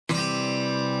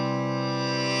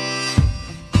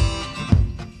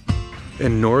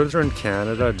In northern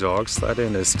Canada, dog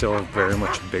sledding is still very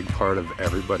much a big part of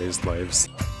everybody's lives.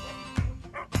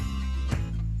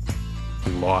 A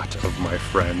lot of my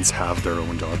friends have their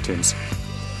own dog teams.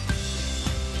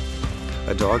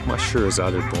 A dog musher is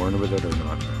either born with it or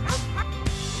not.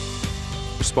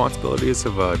 Responsibilities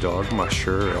of a dog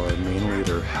musher are mainly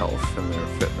their health and their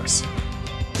fitness.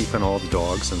 Keeping all the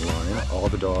dogs in line, all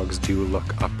the dogs do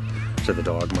look up to the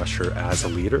dog musher as a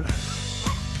leader.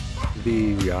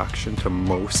 The reaction to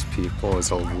most people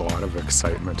is a lot of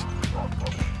excitement.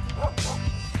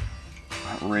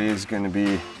 Ray's going to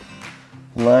be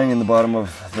lying in the bottom of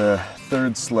the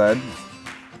third sled,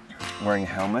 wearing a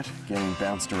helmet, getting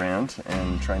bounced around,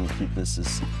 and trying to keep this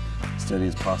as steady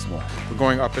as possible. We're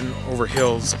going up and over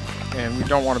hills, and we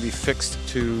don't want to be fixed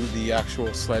to the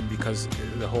actual sled because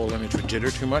the whole image would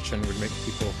jitter too much and would make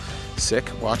people sick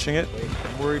watching it.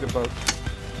 I'm worried about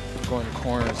going to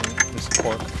corners and this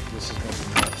cork. This is going to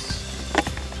be nuts.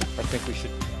 I think we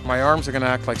should. My arms are going to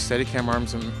act like Steadicam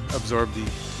arms and absorb the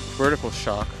vertical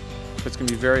shock. It's going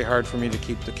to be very hard for me to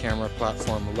keep the camera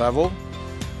platform level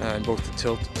in both the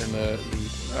tilt and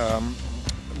the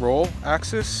roll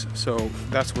axis. So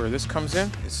that's where this comes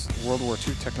in. It's World War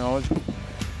II technology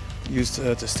used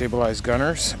to stabilize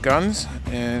guns,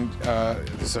 and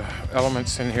there's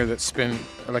elements in here that spin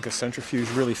like a centrifuge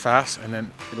really fast, and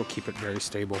then it'll keep it very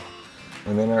stable.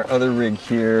 And then our other rig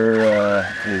here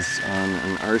is on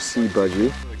an RC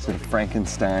buggy, sort of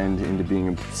Frankensteined into being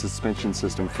a suspension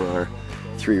system for our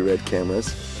 3 red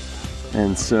cameras.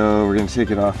 And so we're going to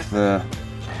take it off the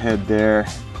head there,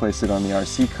 place it on the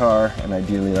RC car, and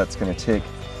ideally that's going to take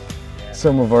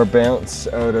some of our bounce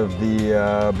out of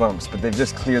the bumps. But they've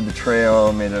just cleared the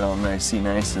trail, made it all nice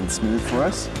and smooth for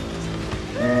us.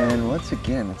 And once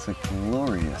again, it's a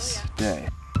glorious day.